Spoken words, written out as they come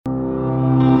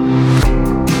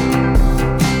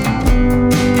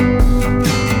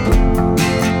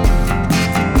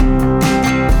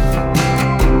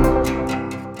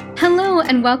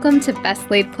and welcome to Best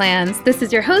Laid Plans. This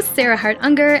is your host, Sarah Hart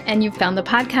Unger, and you've found the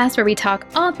podcast where we talk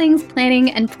all things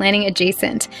planning and planning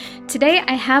adjacent. Today,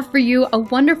 I have for you a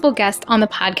wonderful guest on the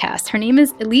podcast. Her name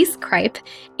is Elise Kripe,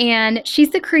 and she's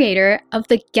the creator of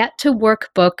the Get to Work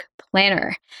book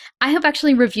planner. I have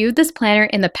actually reviewed this planner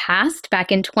in the past,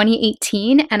 back in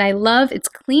 2018, and I love its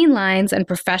clean lines and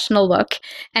professional look.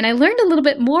 And I learned a little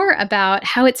bit more about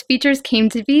how its features came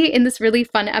to be in this really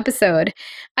fun episode.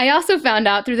 I also found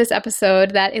out through this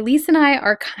episode that Elise and I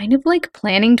are kind of like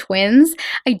planning twins.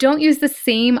 I don't use the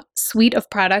same suite of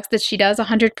products that she does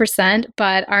 100%,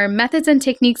 but our methods and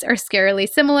techniques are scarily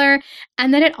similar,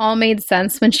 and that it all made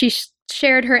sense when she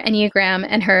shared her Enneagram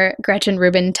and her Gretchen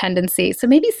Rubin tendency. So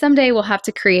maybe someday we'll have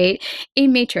to create a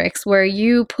matrix where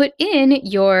you put in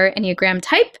your Enneagram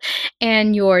type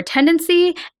and your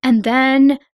tendency, and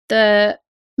then the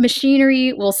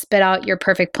machinery will spit out your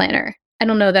perfect planner. I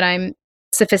don't know that I'm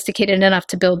sophisticated enough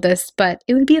to build this, but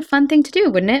it would be a fun thing to do,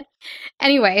 wouldn't it?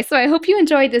 Anyway, so I hope you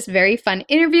enjoyed this very fun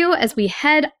interview as we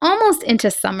head almost into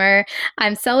summer.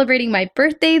 I'm celebrating my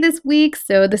birthday this week,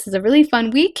 so this is a really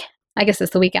fun week. I guess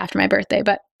it's the week after my birthday,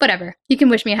 but whatever. You can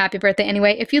wish me a happy birthday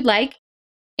anyway if you'd like.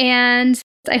 And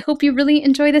I hope you really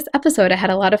enjoy this episode. I had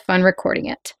a lot of fun recording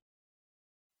it.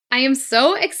 I am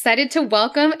so excited to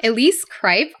welcome Elise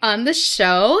Kripe on the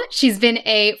show. She's been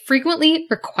a frequently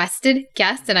requested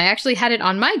guest, and I actually had it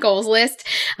on my goals list.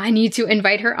 I need to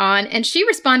invite her on, and she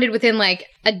responded within like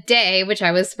a day, which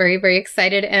I was very, very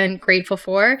excited and grateful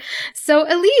for. So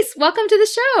Elise, welcome to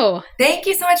the show. Thank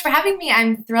you so much for having me.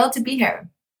 I'm thrilled to be here.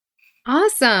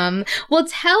 Awesome. Well,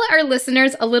 tell our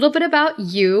listeners a little bit about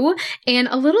you and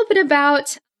a little bit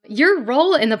about your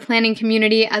role in the planning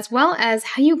community, as well as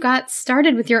how you got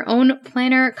started with your own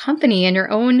planner company and your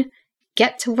own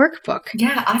Get to Work book.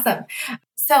 Yeah, awesome.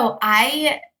 So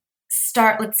I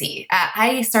started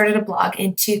a blog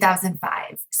in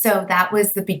 2005. So that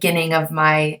was the beginning of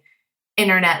my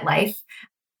internet life.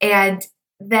 And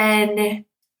then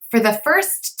for the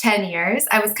first 10 years,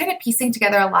 I was kind of piecing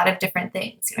together a lot of different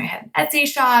things. I had an Etsy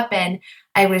shop, and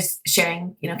I was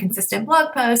sharing, consistent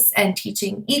blog posts and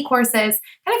teaching e-courses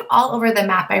kind of all over the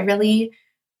map. I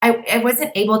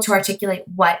wasn't able to articulate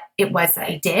what it was that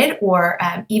I did, or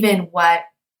even what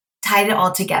tied it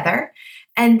all together.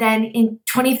 And then in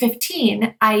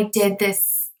 2015, I did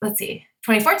this,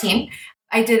 2014,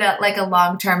 I did a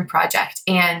long-term project.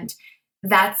 And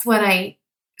that's when I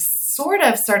sort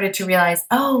of started to realize,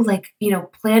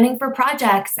 planning for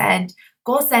projects and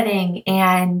goal setting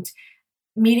and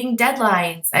meeting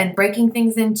deadlines and breaking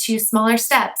things into smaller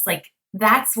steps.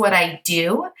 That's what I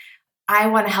do. I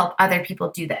want to help other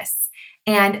people do this.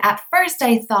 And at first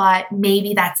I thought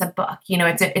maybe that's a book.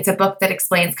 It's a book that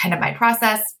explains kind of my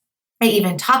process. I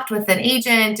even talked with an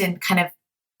agent and kind of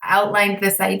outlined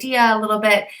this idea a little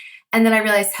bit. And then I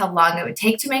realized how long it would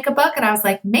take to make a book. And I was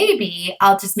like, maybe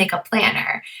I'll just make a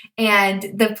planner. And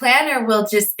the planner will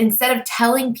just, instead of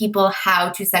telling people how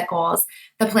to set goals,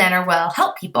 the planner will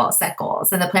help people set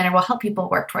goals, and the planner will help people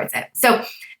work towards it. So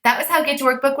that was how Get to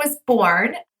Work book was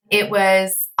born. It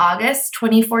was August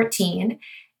 2014.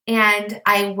 And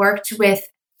I worked with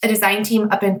a design team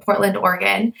up in Portland,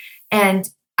 Oregon. And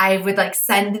I would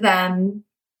send them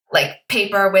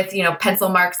paper with, pencil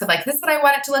marks of this is what I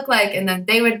want it to look like. And then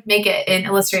they would make it in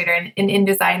Illustrator and in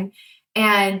InDesign,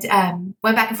 and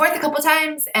went back and forth a couple of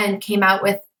times and came out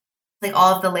with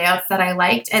all of the layouts that I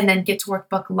liked. And then Get to Work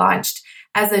book launched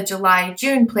as a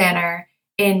July-June planner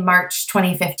in March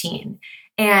 2015.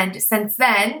 And since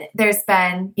then, there's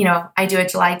been, I do a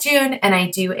July-June and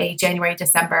I do a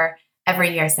January-December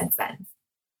every year since then.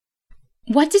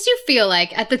 What did you feel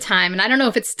like at the time? And I don't know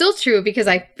if it's still true, because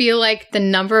I feel like the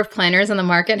number of planners on the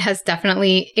market has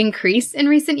definitely increased in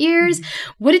recent years.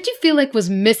 Mm-hmm. What did you feel like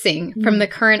was missing from the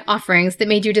current offerings that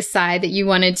made you decide that you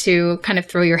wanted to kind of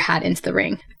throw your hat into the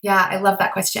ring? Yeah, I love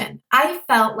that question. I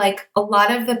felt like a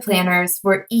lot of the planners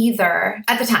were either,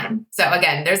 at the time, so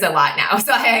again, there's a lot now,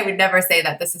 so I would never say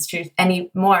that this is true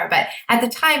anymore, but at the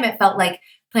time it felt like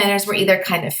planners were either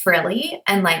kind of frilly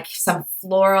and some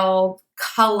floral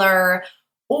color,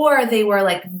 or they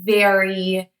were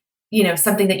very,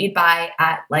 something that you'd buy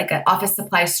at an office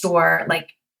supply store,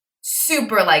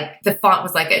 super, the font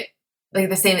was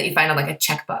the same that you find on a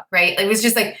checkbook, right? It was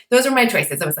just those were my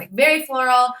choices. It was very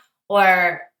floral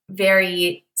or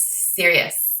very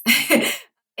serious.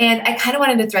 And I kind of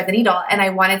wanted to thread the needle, and I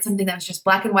wanted something that was just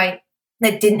black and white,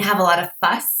 that didn't have a lot of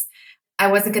fuss.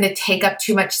 I wasn't going to take up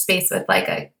too much space with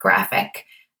a graphic,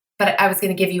 but I was going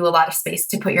to give you a lot of space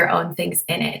to put your own things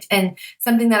in it. And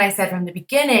something that I said from the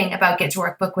beginning about Get to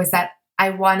Work book was that I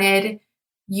wanted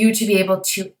you to be able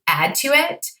to add to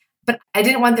it, but but I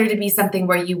didn't want there to be something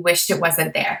where you wished it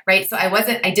wasn't there, right? So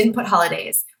I didn't put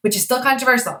holidays, which is still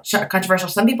controversial.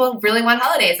 Some people really want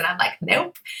holidays. And I'm like,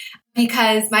 nope.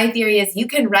 Because my theory is you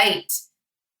can write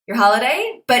your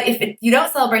holiday, but if you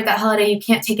don't celebrate that holiday, you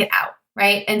can't take it out,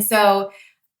 right? And so,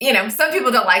 some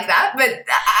people don't like that, but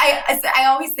I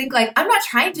always think like, I'm not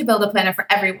trying to build a planner for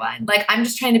everyone. Like I'm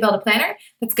just trying to build a planner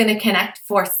that's going to connect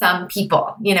for some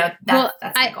people,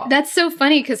 that's my goal. That's so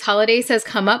funny because holidays has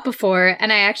come up before.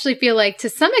 And I actually feel like to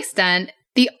some extent,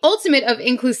 the ultimate of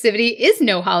inclusivity is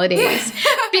no holidays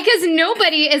because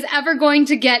nobody is ever going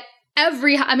to get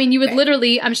you would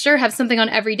literally, I'm sure, have something on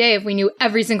every day if we knew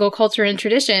every single culture and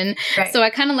tradition. Right. So I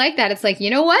kind of like that. It's like,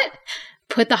 you know what?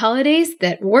 Put the holidays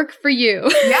that work for you.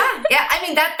 Yeah. I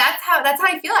mean, that's how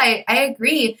I feel. I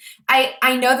agree.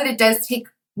 I know that it does take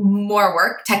more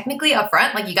work technically up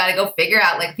front. Like you got to go figure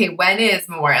out like, okay, when is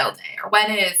Memorial Day or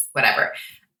when is whatever.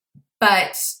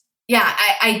 But yeah,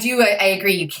 I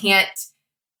agree. You can't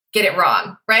get it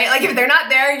wrong, right? Like if they're not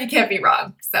there, you can't be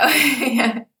wrong. So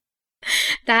yeah.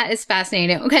 That is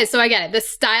fascinating. Okay, so I get it. The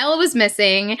style was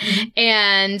missing,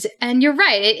 and you're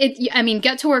right.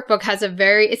 Get to Workbook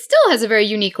it still has a very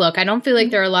unique look. I don't feel like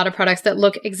there are a lot of products that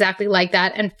look exactly like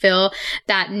that and fill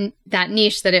that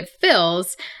niche that it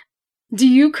fills. Do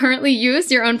you currently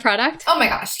use your own product? Oh my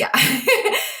gosh, yeah.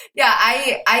 Yeah,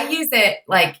 I use it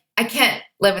like I can't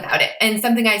live without it. And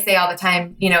something I say all the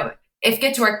time, if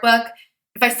Get to Workbook,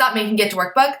 if I stop making Get to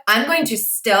Workbook, I'm going to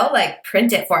still like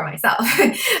print it for myself.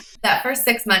 That first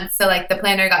 6 months, so like the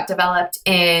planner got developed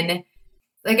I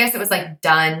guess it was like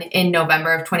done in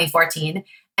November of 2014.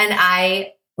 And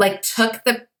I like took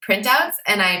the printouts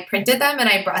and I printed them and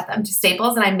I brought them to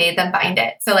Staples and I made them bind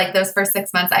it. So like those first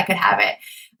 6 months I could have it.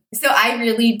 So I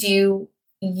really do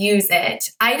use it.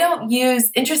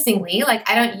 Interestingly, like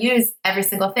I don't use every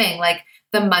single thing. Like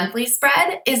the monthly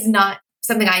spread is not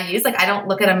something I use. Like I don't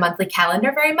look at a monthly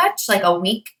calendar very much. Like a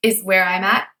week is where I'm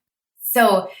at.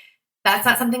 So that's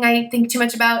not something I think too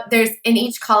much about. In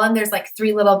each column, there's like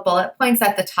 3 little bullet points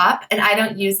at the top, and I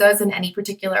don't use those in any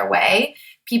particular way.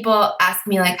 People ask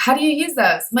me like, how do you use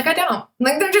those? I'm like, I don't. I'm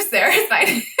like, they're just there. It's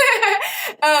fine.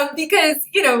 Because,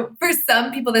 for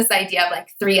some people, this idea of like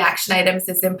 3 action items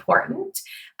is important,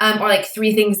 or like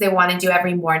 3 things they want to do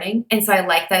every morning. And so I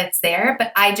like that it's there,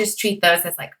 but I just treat those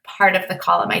as like part of the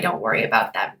column. I don't worry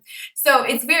about them. So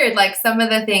it's weird. Like some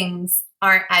of the things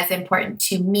aren't as important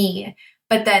to me.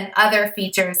 But then other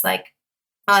features, like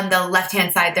on the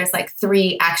left-hand side, there's like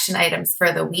 3 action items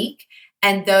for the week.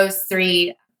 And those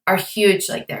 3 are huge.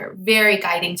 Like they're very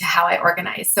guiding to how I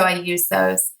organize. So I use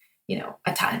those,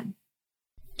 a ton.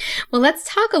 Well, let's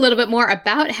talk a little bit more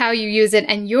about how you use it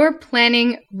and your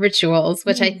planning rituals,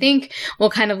 which I think will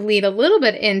kind of lead a little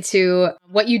bit into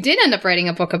what you did end up writing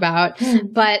a book about.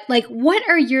 But like, what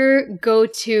are your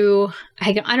go-to,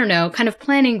 I don't know, kind of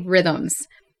planning rhythms?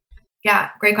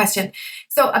 Yeah, great question.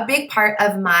 So a big part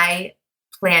of my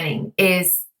planning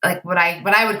is like what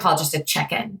I would call just a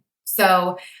check-in.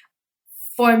 So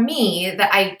for me,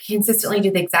 that I consistently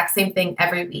do the exact same thing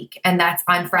every week, and that's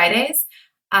on Fridays.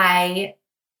 I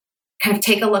kind of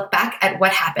take a look back at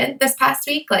what happened this past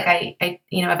week. Like I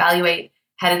evaluate,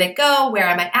 how did it go? Where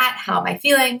am I at? How am I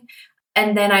feeling?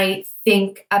 And then I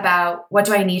think about, what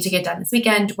do I need to get done this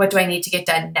weekend? What do I need to get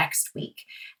done next week?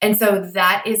 And so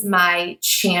that is my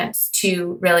chance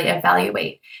to really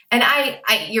evaluate. And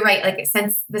you're right. Like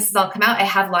since this has all come out, I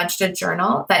have launched a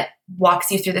journal that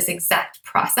walks you through this exact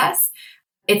process.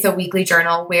 It's a weekly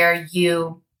journal where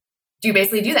you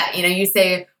basically do that. You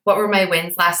say, what were my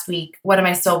wins last week? What am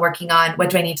I still working on? What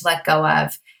do I need to let go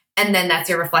of? And then that's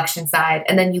your reflection side.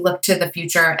 And then you look to the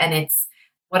future and it's,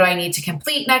 what do I need to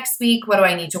complete next week? What do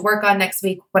I need to work on next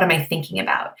week? What am I thinking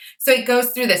about? So it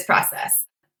goes through this process.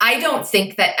 I don't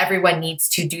think that everyone needs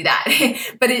to do that,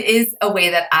 but it is a way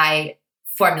that I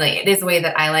formulate. It is a way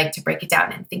that I like to break it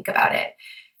down and think about it.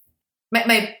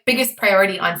 My biggest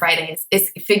priority on Fridays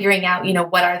is figuring out,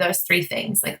 what are those 3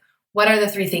 things? Like, what are the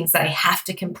 3 things that I have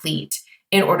to complete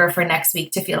in order for next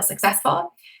week to feel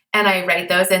successful? And I write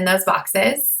those in those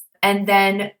boxes. And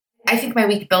then I think my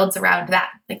week builds around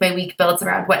that. Like my week builds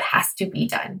around what has to be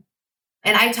done.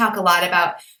 And I talk a lot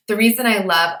about the reason I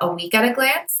love a week at a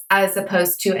glance as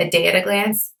opposed to a day at a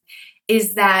glance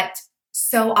is that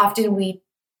so often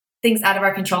things out of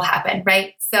our control happen,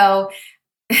 right? So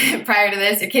prior to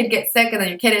this, your kid gets sick and then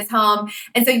your kid is home.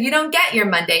 And so you don't get your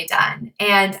Monday done.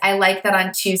 And I like that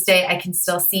on Tuesday, I can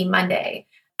still see Monday.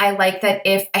 I like that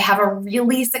if I have a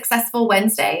really successful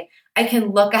Wednesday, I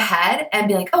can look ahead and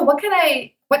be like, oh, what did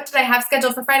I have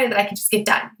scheduled for Friday that I can just get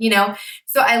done?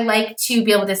 So I like to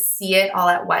be able to see it all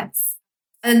at once.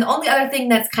 And the only other thing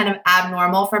that's kind of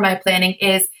abnormal for my planning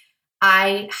is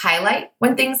I highlight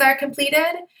when things are completed.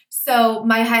 So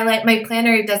my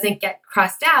planner doesn't get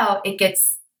crossed out, it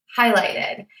gets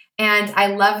highlighted. And I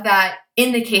love that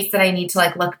in the case that I need to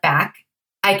like look back,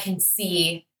 I can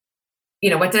see,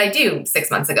 what did I do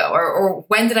 6 months ago? Or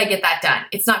when did I get that done?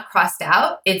 It's not crossed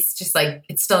out. It's just like,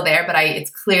 it's still there, but it's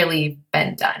clearly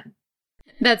been done.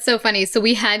 That's so funny. So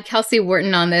we had Kelsey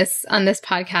Wharton on this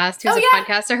podcast, who's a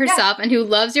podcaster herself and who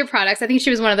loves your products. I think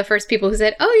she was one of the first people who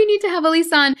said, "Oh, you need to have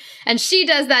Elise on." And she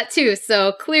does that too.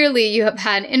 So clearly you have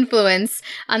had influence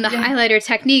on the highlighter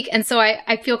technique. And so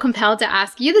I feel compelled to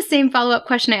ask you the same follow-up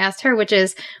question I asked her, which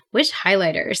is, which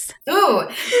highlighters? Ooh,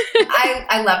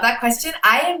 I love that question.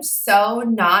 I am so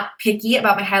not picky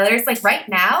about my highlighters. Like right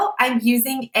now, I'm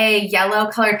using a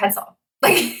yellow colored pencil.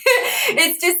 Like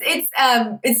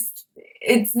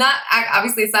it's not,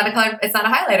 obviously it's not a color, it's not a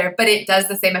highlighter, but it does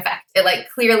the same effect. It like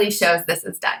clearly shows this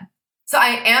is done. So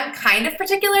I am kind of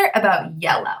particular about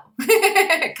yellow.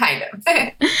 Kind of.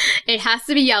 It has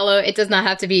to be yellow. It does not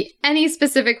have to be any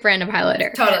specific brand of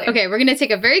highlighter. Totally. Okay, we're going to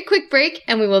take a very quick break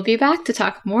and we will be back to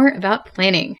talk more about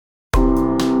planning.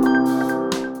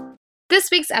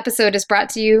 This week's episode is brought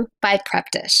to you by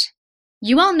Prep Dish.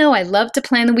 You all know I love to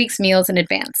plan the week's meals in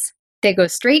advance. They go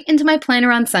straight into my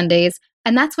planner on Sundays,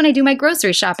 and that's when I do my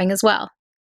grocery shopping as well.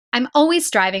 I'm always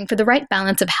striving for the right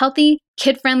balance of healthy,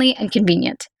 kid-friendly, and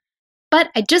convenient. But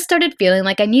I just started feeling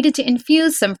like I needed to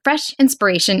infuse some fresh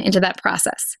inspiration into that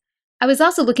process. I was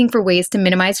also looking for ways to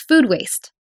minimize food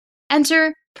waste.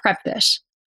 Enter Prep Dish.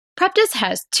 Prep Dish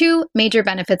has two major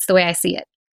benefits the way I see it.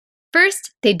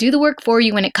 First, they do the work for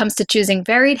you when it comes to choosing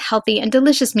varied, healthy, and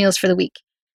delicious meals for the week.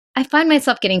 I find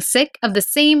myself getting sick of the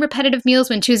same repetitive meals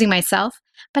when choosing myself,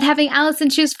 but having Allison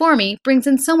choose for me brings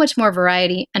in so much more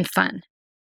variety and fun.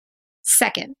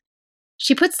 Second,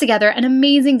 she puts together an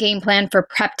amazing game plan for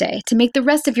prep day to make the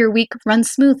rest of your week run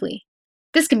smoothly.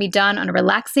 This can be done on a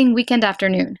relaxing weekend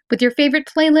afternoon with your favorite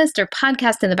playlist or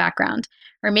podcast in the background,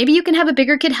 or maybe you can have a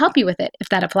bigger kid help you with it if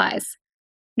that applies.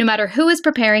 No matter who is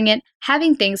preparing it,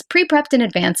 having things pre-prepped in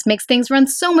advance makes things run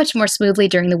so much more smoothly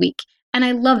during the week, and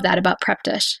I love that about Prep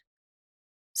Dish.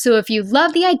 So if you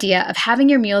love the idea of having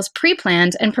your meals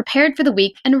pre-planned and prepared for the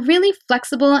week in a really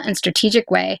flexible and strategic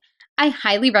way, I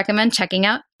highly recommend checking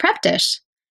out Prep Dish.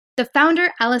 The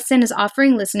founder, Allison, is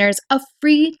offering listeners a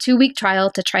free 2-week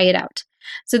trial to try it out.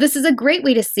 So this is a great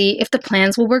way to see if the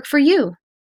plans will work for you.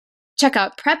 Check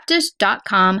out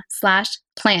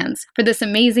prepdish.com/plans for this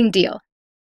amazing deal.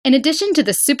 In addition to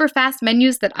the super fast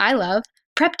menus that I love,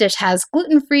 Prep Dish has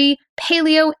gluten-free,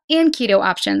 paleo, and keto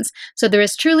options, so there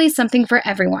is truly something for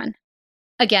everyone.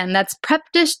 Again, that's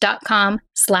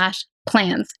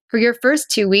prepdish.com/plans for your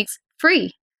first 2 weeks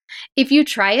free. If you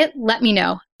try it, let me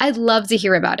know. I'd love to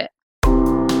hear about it.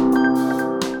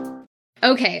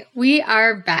 Okay, we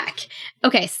are back.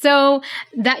 Okay, so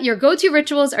that your go-to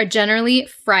rituals are generally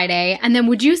Friday, and then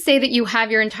would you say that you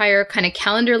have your entire kind of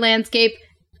calendar landscape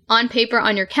on paper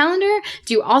on your calendar?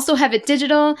 Do you also have it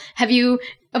digital? Have you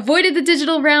avoided the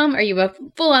digital realm? Are you a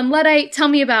full-on Luddite? Tell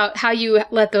me about how you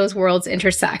let those worlds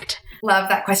intersect. Love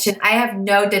that question. I have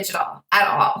no digital at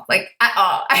all. Like, at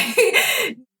all.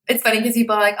 It's funny because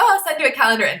people are like, "Oh, I'll send you a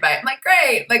calendar invite." I'm like,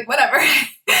 "Great, like whatever."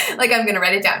 Like I'm going to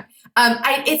write it down.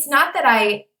 It's not that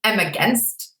I am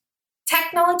against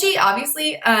technology,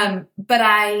 obviously, but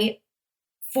I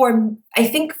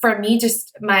think for me,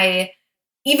 just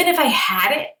even if I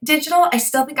had it digital, I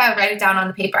still think I would write it down on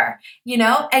the paper,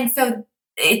 And so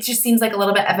it just seems like a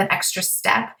little bit of an extra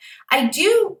step. I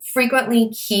do frequently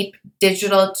keep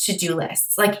digital to-do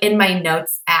lists, like in my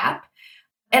notes app.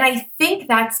 And I think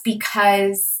that's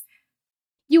because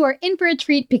you are in for a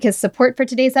treat because support for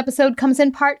today's episode comes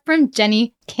in part from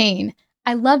Jenni Kayne.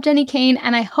 I love Jenni Kayne,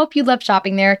 and I hope you love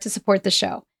shopping there to support the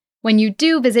show. When you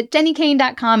do, visit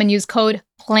jennikayne.com and use code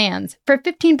PLANS for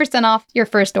 15% off your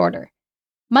first order.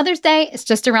 Mother's Day is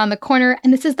just around the corner,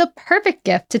 and this is the perfect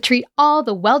gift to treat all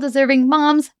the well-deserving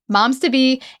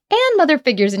moms-to-be, and mother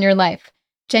figures in your life.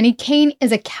 Jenni Kayne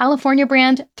is a California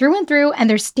brand through and through, and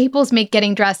their staples make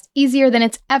getting dressed easier than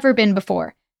it's ever been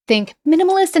before. Think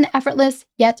minimalist and effortless,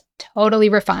 yet totally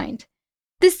refined.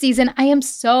 This season, I am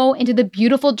so into the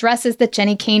beautiful dresses that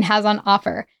Jenni Kayne has on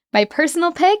offer. My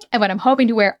personal pick, and what I'm hoping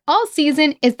to wear all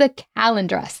season, is the Callan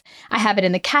dress. I have it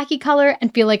in the khaki color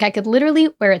and feel like I could literally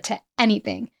wear it to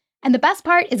anything. And the best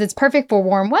part is it's perfect for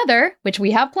warm weather, which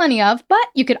we have plenty of, but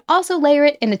you could also layer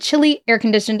it in a chilly,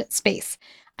 air-conditioned space.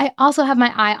 I also have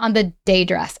my eye on the day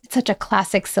dress. It's such a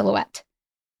classic silhouette.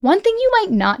 One thing you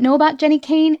might not know about Jenni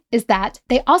Kayne is that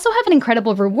they also have an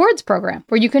incredible rewards program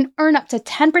where you can earn up to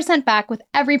 10% back with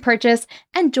every purchase,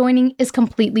 and joining is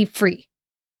completely free.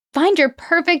 Find your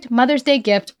perfect Mother's Day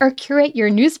gift or curate your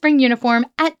new spring uniform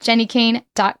at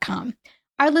jennykane.com.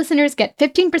 Our listeners get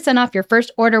 15% off your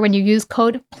first order when you use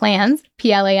code PLANS,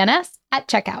 P-L-A-N-S, at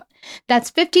checkout.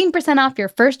 That's 15% off your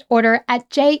first order at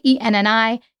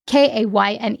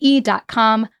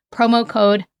JENNIKAYNE.com, promo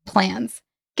code PLANS.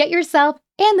 Get yourself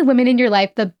and the women in your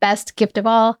life the best gift of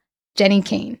all, Jenny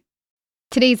Kane.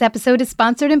 Today's episode is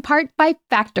sponsored in part by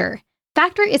Factor.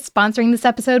 Factor is sponsoring this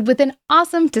episode with an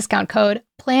awesome discount code,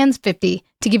 PLANS50,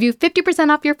 to give you 50%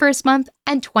 off your first month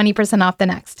and 20% off the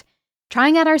next.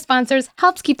 Trying out our sponsors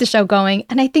helps keep the show going,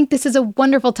 and I think this is a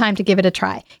wonderful time to give it a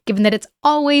try, given that it's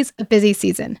always a busy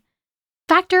season.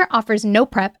 Factor offers no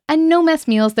prep and no mess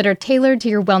meals that are tailored to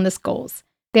your wellness goals.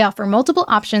 They offer multiple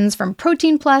options from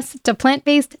Protein Plus to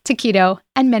plant-based to keto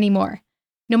and many more.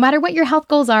 No matter what your health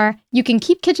goals are, you can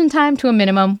keep kitchen time to a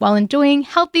minimum while enjoying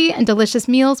healthy and delicious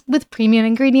meals with premium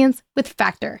ingredients with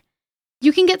Factor.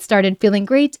 You can get started feeling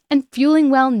great and fueling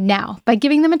well now by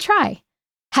giving them a try.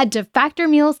 Head to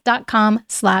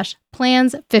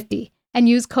factormeals.com/plans50 and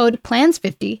use code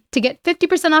PLANS50 to get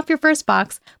 50% off your first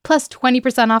box plus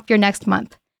 20% off your next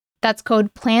month. That's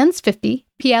code PLANS50,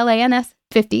 P-L-A-N-S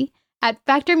 50, at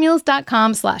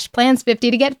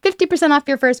factormeals.com/plans50 to get 50% off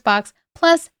your first box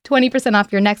plus 20%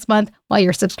 off your next month while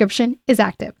your subscription is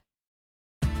active.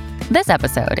 This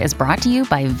episode is brought to you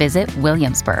by Visit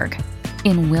Williamsburg.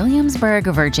 In Williamsburg,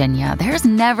 Virginia, there's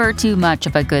never too much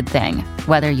of a good thing.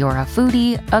 Whether you're a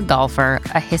foodie, a golfer,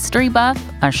 a history buff,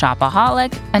 a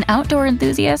shopaholic, an outdoor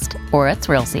enthusiast, or a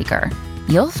thrill seeker,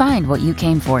 you'll find what you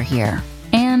came for here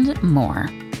and more.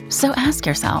 So ask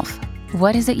yourself,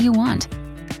 what is it you want?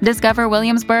 Discover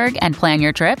Williamsburg and plan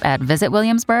your trip at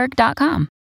visitwilliamsburg.com.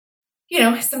 You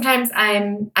know, sometimes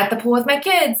I'm at the pool with my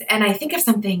kids and I think of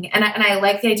something and I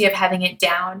like the idea of having it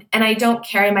down, and I don't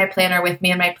carry my planner with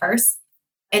me in my purse.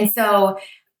 And so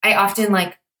I often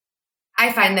I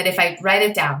find that if I write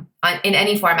it down in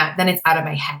any format, then it's out of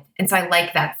my head. And so I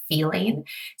like that feeling.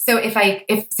 So if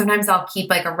sometimes I'll keep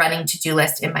a running to-do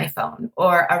list in my phone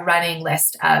or a running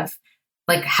list of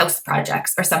house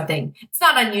projects or something. It's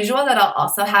not unusual that I'll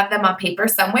also have them on paper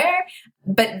somewhere,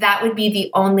 but that would be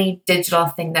the only digital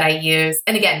thing that I use.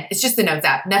 And again, it's just the Notes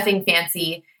app, nothing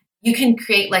fancy. You can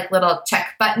create little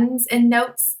check buttons in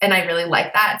Notes, and I really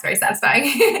like that. It's very satisfying.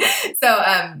 So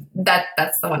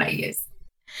that's the one I use.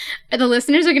 The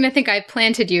listeners are going to think I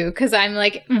planted you because I'm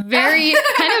very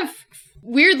kind of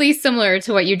weirdly similar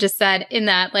to what you just said in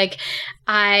that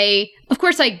I'm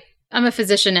a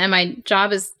physician and my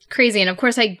job is crazy. And of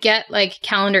course I get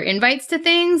calendar invites to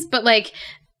things, but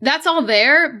that's all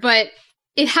there, but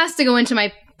it has to go into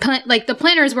my the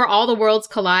planner is where all the worlds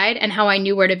collide and how I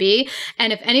knew where to be.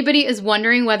 And if anybody is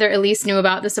wondering whether Elise knew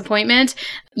about this appointment,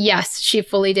 yes, she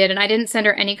fully did. And I didn't send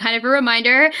her any kind of a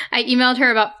reminder. I emailed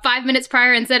her about 5 minutes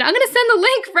prior and said, I'm going to send the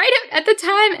link right at the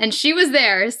time. And she was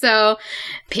there. So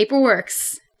paper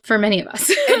works for many of us.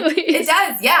 It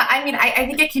does. Yeah. I mean, I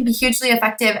think it can be hugely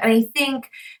effective. And I think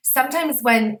sometimes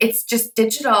when it's just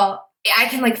digital, I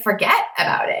can forget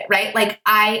about it, right?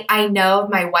 I know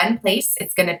my one place,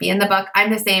 it's going to be in the book. I'm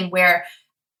the same or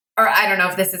I don't know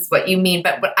if this is what you mean,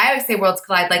 but what I always say worlds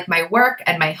collide, my work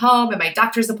and my home and my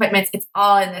doctor's appointments, it's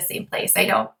all in the same place. I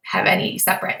don't have any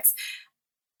separates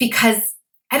because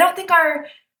I don't think my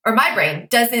brain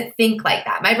doesn't think like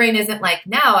that. My brain isn't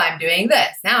now I'm doing this.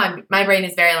 My brain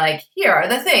is very here are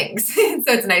the things.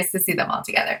 So it's nice to see them all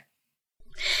together.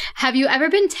 Have you ever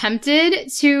been tempted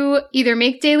to either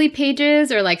make daily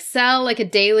pages or sell a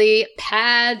daily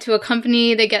pad to a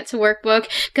company they get to workbook?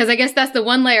 Because I guess that's the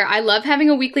one layer. I love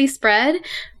having a weekly spread,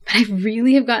 but I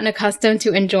really have gotten accustomed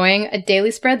to enjoying a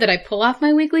daily spread that I pull off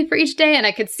my weekly for each day. And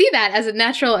I could see that as a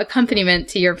natural accompaniment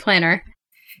to your planner.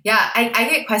 Yeah, I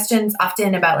get questions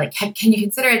often about can you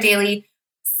consider a daily,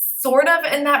 sort of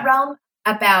in that realm,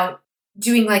 about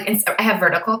doing I have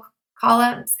vertical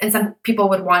columns and some people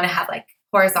would want to have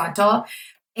horizontal,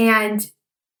 and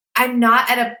I'm not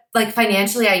at a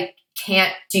financially I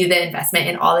can't do the investment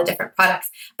in all the different products,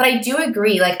 but I do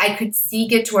agree I could see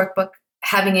Get to Workbook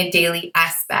having a daily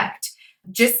aspect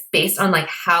just based on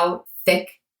how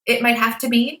thick it might have to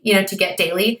be, to get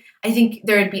daily. I think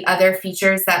there would be other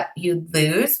features that you'd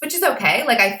lose, which is okay.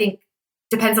 I think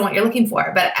depends on what you're looking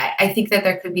for, but I think that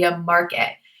there could be a market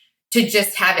to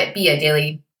just have it be a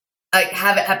daily,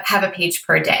 have a page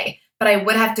per day. But I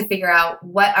would have to figure out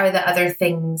what are the other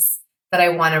things that I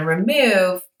want to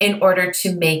remove in order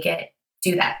to make it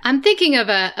do that. I'm thinking of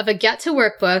a get to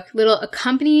work book, little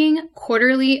accompanying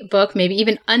quarterly book, maybe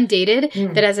even undated,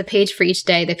 that has a page for each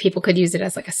day that people could use it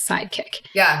as like a sidekick.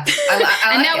 Yeah. I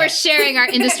and like now we're sharing our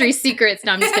industry secrets.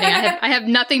 No, I'm just kidding. I have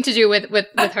nothing to do with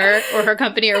her or her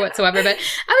company or whatsoever, but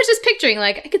I was just picturing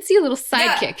like I could see a little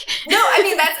sidekick. Yeah. No, I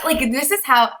mean, that's like, this is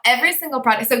how every single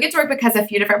product, so Get to Work Book has a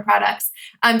few different products,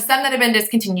 some that have been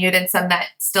discontinued and some that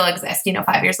still exist,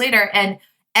 5 years later. And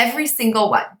every single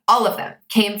one, all of them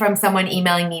came from someone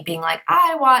emailing me being like,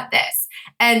 I want this.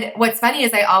 And what's funny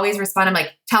is I always respond, I'm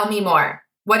like, tell me more.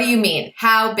 What do you mean?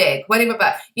 How big? What do you,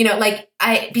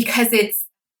 because it's,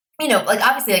 like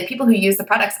obviously like people who use the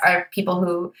products are people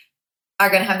who are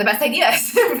going to have the best ideas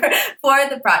for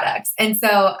the products. And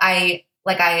so I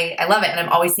love it. And I'm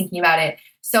always thinking about it.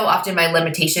 So often my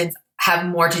limitations have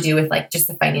more to do with like just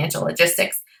the financial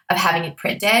logistics of having it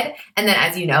printed. And then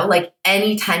as you know, like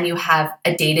anytime you have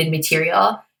a dated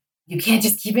material, you can't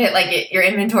just keep it your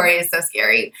inventory is so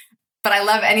scary. But I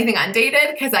love anything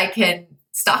undated because I can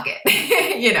stock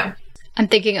it, I'm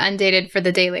thinking undated for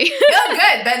the daily. Oh,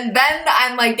 good. Then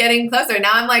I'm like getting closer.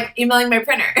 Now I'm like emailing my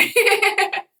printer.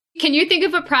 Can you think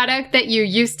of a product that you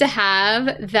used to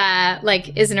have that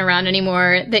like isn't around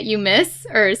anymore that you miss,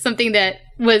 or something that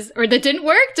was or that didn't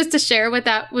work, just to share what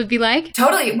that would be like?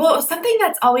 Totally. Well, something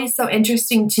that's always so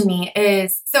interesting to me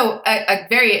is, so a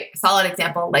very solid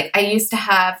example, like I used to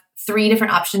have 3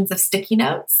 different options of sticky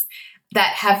notes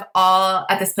that have all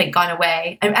at this point gone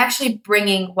away. I'm actually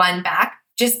bringing one back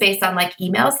just based on like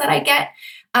emails that I get.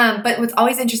 But what's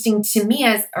always interesting to me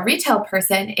as a retail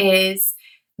person is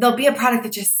there'll be a product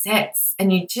that just sits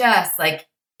and you just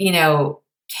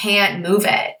can't move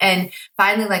it. And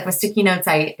finally, like with sticky notes,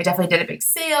 I definitely did a big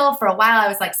sale. For a while, I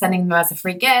was like sending them as a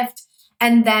free gift.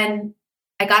 And then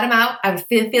I got them out. I was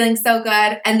feeling so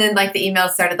good. And then like the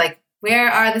emails started like, where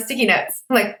are the sticky notes?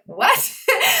 I'm like, what?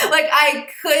 Like I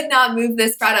could not move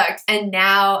this product. And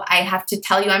now I have to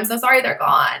tell you, I'm so sorry, they're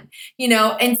gone,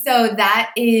 And so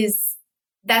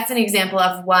that's an example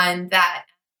of one that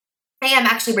I am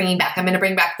actually bringing back. I'm going to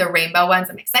bring back the rainbow ones.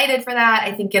 I'm excited for that.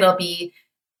 I think it'll be,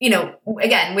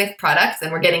 again, with products,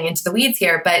 and we're getting into the weeds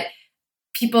here, but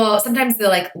people, sometimes the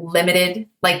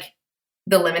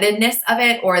the limitedness of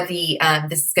it, or the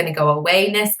this is going to go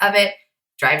away-ness of it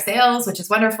drive sales, which is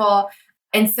wonderful.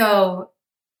 And so,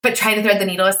 but trying to thread the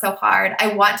needle is so hard.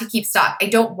 I want to keep stock. I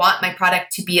don't want my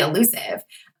product to be elusive,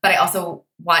 but I also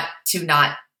want to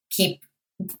not keep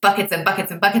buckets and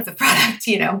buckets and buckets of product,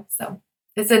 So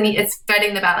it's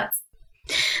threading the balance.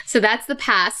 So that's the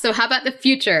past. So how about the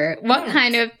future? What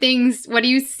kind of things, what do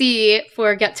you see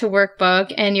for Get to Work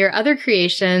Book and your other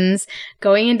creations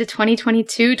going into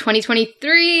 2022,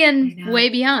 2023, and way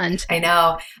beyond? I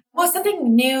know. Well,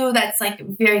 something new that's like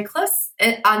very close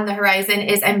on the horizon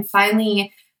is I'm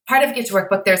finally, part of Get to Work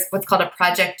Book, there's what's called a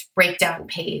project breakdown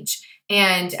page.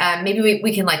 And maybe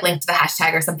we can like link to the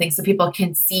hashtag or something so people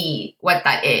can see what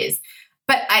that is.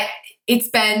 But it's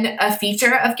been a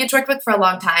feature of Get to Work Book for a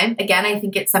long time. Again, I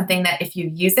think it's something that if you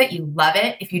use it, you love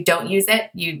it. If you don't use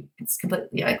it, it's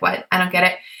completely like, what? I don't get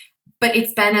it. But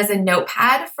it's been as a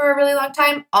notepad for a really long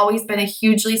time, always been a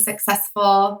hugely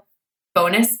successful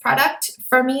bonus product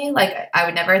for me. Like I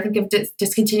would never think of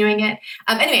discontinuing it.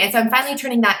 Anyway, and so I'm finally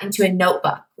turning that into a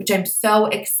notebook, which I'm so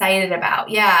excited about.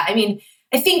 Yeah. I mean,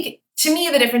 I think to me,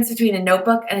 the difference between a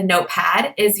notebook and a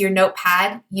notepad is your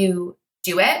notepad, you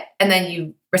do it and then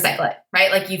you recycle it,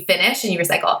 right? Like you finish and you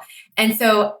recycle. And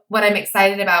so what I'm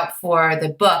excited about for the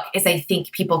book is I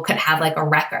think people could have like a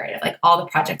record of like all the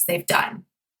projects they've done,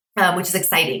 which is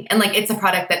exciting. And like, it's a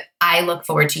product that I look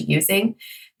forward to using.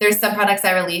 There's some products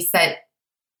I release that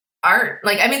aren't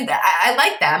like, I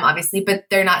like them obviously, but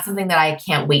they're not something that I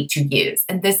can't wait to use.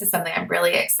 And this is something I'm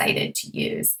really excited to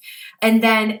use. And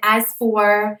then as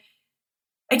for,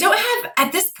 I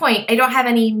don't have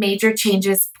any major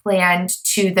changes planned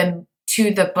to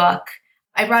the book.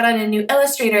 I brought on a new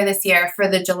illustrator this year for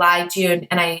the July, June,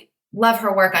 and I love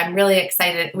her work. I'm really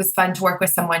excited. It was fun to work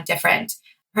with someone different.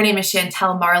 Her name is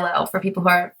Chantel Marlowe, for people who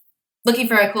are looking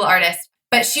for a cool artist.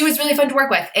 But she was really fun to work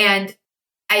with. And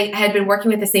I had been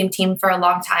working with the same team for a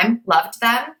long time, loved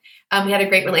them. We had a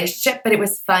great relationship, but it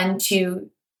was fun to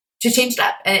change it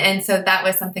up. And so that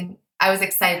was something I was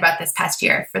excited about this past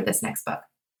year for this next book.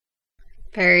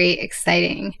 Very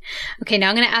exciting. Okay, now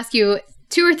I'm going to ask you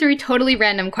 2 or 3 totally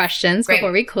random questions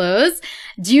before we close.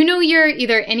 Do you know your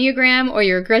either Enneagram or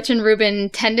your Gretchen Rubin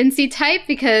tendency type?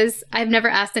 Because I've never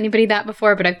asked anybody that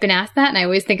before, but I've been asked that and I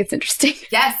always think it's interesting.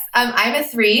 Yes, I'm a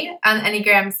 3 on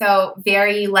Enneagram. So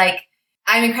very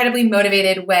I'm incredibly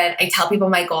motivated when I tell people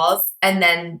my goals and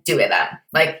then do them.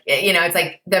 It's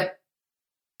like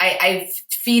I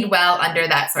feed well under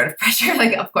that sort of pressure.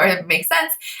 Like, of course, it makes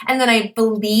sense. And then I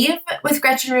believe with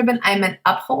Gretchen Rubin, I'm an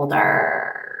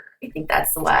upholder. I think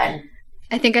that's the one.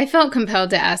 I think I felt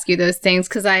compelled to ask you those things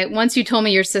because once you told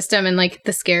me your system and like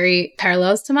the scary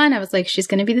parallels to mine, I was like, she's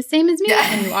going to be the same as me.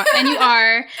 Yeah. And you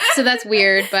are. So that's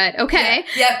weird, but okay.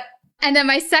 Yeah. Yep. And then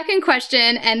my second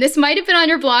question, and this might have been on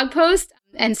your blog post,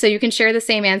 and so you can share the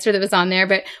same answer that was on there,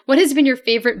 but what has been your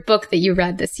favorite book that you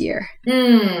read this year?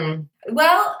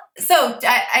 Well, so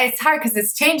it's hard because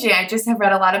it's changing. I just have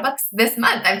read a lot of books this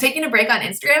month. I'm taking a break on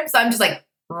Instagram, so I'm just like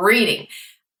reading.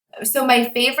 So my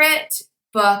favorite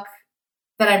book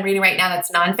that I'm reading right now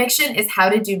that's nonfiction is How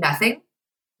to Do Nothing.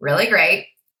 Really great.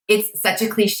 It's such a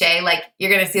cliche. Like,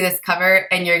 you're going to see this cover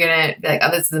and you're going to be like,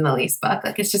 oh, this is an Elise book.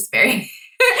 Like, it's just very...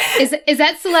 Is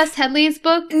that Celeste Headley's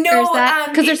book? No,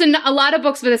 because there's a lot of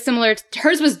books with a similar.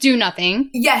 Hers was Do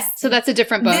Nothing. Yes, so that's a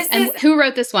different book. Who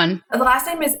wrote this one? The last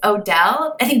name is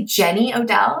Odell. I think Jenny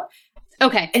Odell.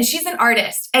 Okay, and she's an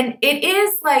artist, and it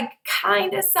is like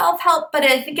kind of self-help, but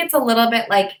I think it's a little bit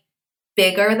like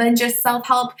bigger than just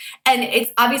self-help. And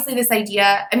it's obviously this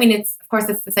idea. I mean, it's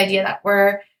this idea that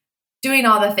we're doing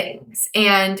all the things.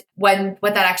 And what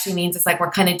that actually means is like, we're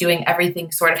kind of doing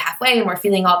everything sort of halfway and we're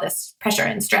feeling all this pressure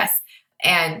and stress.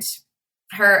 And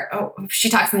she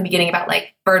talks in the beginning about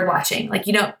like bird watching, like,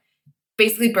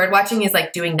 basically bird watching is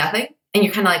like doing nothing and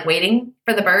you're kind of like waiting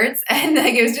for the birds. And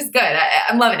like, it was just good.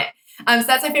 I'm loving it. So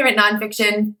that's my favorite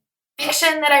nonfiction.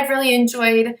 Fiction that I've really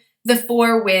enjoyed, The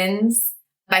Four Winds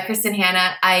by Kristen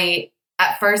Hanna.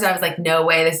 At first, I was like, no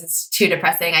way, this is too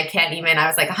depressing. I can't even. I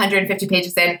was like 150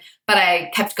 pages in, but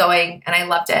I kept going and I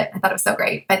loved it. I thought it was so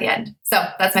great by the end. So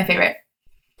that's my favorite.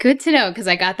 Good to know, because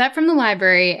I got that from the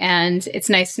library and it's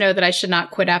nice to know that I should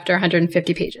not quit after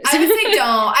 150 pages. I would say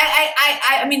don't.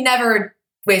 I mean, never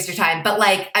waste your time, but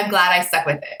like, I'm glad I stuck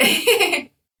with it.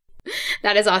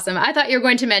 That is awesome. I thought you were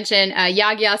going to mention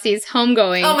Yaa Gyasi's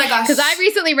Homegoing. Oh my gosh. Because I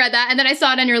recently read that and then I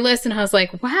saw it on your list and I was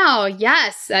like, wow,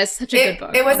 yes, that's such a good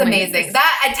book. It was amazing. Goodness.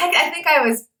 I think I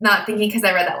was not thinking because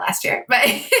I read that last year, but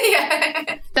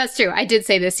yeah. That's true. I did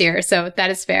say this year, so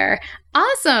that is fair.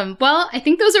 Awesome. Well, I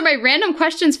think those are my random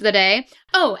questions for the day.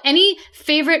 Oh, any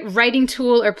favorite writing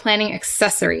tool or planning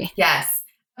accessory? Yes.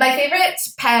 My favorite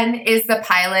pen is the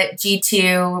Pilot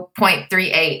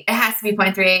G2.38. It has to be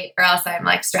 0.38 or else I'm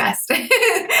like stressed. Is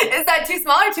that too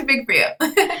small or too big for you?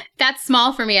 That's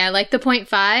small for me. I like the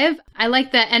 0.5. I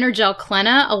like the Energel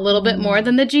Klena a little bit more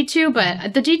than the G2,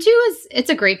 but the G2 it's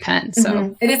a great pen.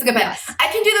 So It is a good pen. Yes. I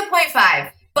can do the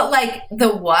 0.5, but like the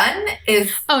 1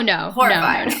 is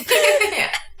horrifying. No.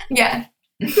 Yeah.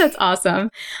 That's awesome.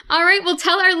 All right. Well,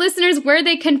 tell our listeners where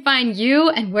they can find you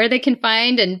and where they can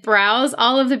find and browse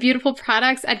all of the beautiful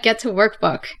products at Get to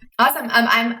Workbook. Awesome.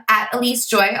 I'm at Elise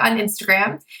Joy on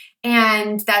Instagram.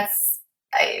 And but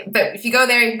if you go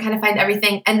there, you can kind of find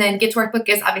everything. And then Get to Workbook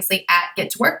is obviously at Get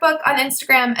to Workbook on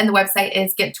Instagram. And the website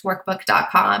is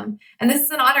gettoworkbook.com. And this is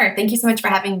an honor. Thank you so much for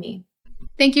having me.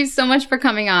 Thank you so much for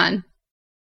coming on.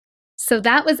 So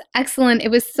that was excellent. It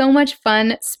was so much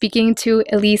fun speaking to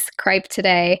Elise Kripe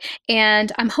today.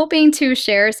 And I'm hoping to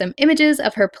share some images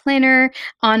of her planner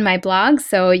on my blog.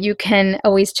 So you can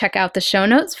always check out the show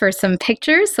notes for some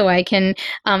pictures so I can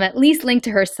at least link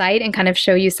to her site and kind of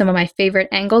show you some of my favorite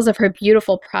angles of her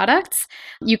beautiful products.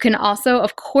 You can also,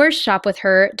 of course, shop with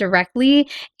her directly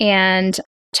and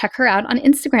check her out on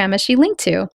Instagram as she linked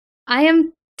to. I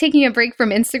am taking a break from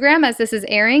Instagram as this is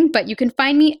airing, but you can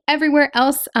find me everywhere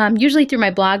else. Usually through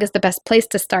my blog is the best place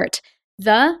to start.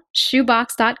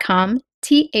 theshubox.com,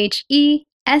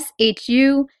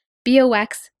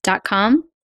 theshubox.com.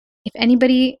 If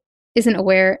anybody isn't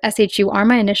aware, SHU are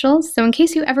my initials. So in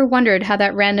case you ever wondered how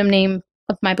that random name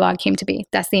of my blog came to be,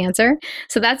 that's the answer.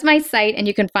 So that's my site, and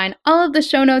you can find all of the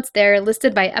show notes there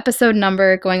listed by episode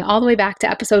number, going all the way back to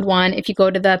episode 1 if you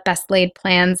go to the Best Laid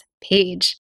Plans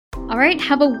page. All right,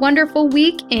 have a wonderful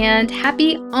week and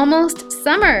happy almost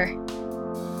summer.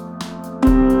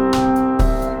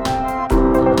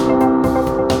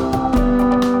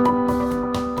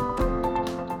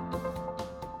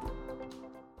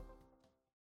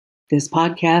 This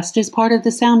podcast is part of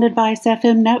the Sound Advice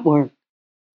FM network.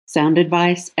 Sound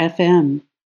Advice FM,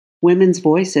 women's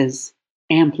voices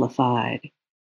amplified.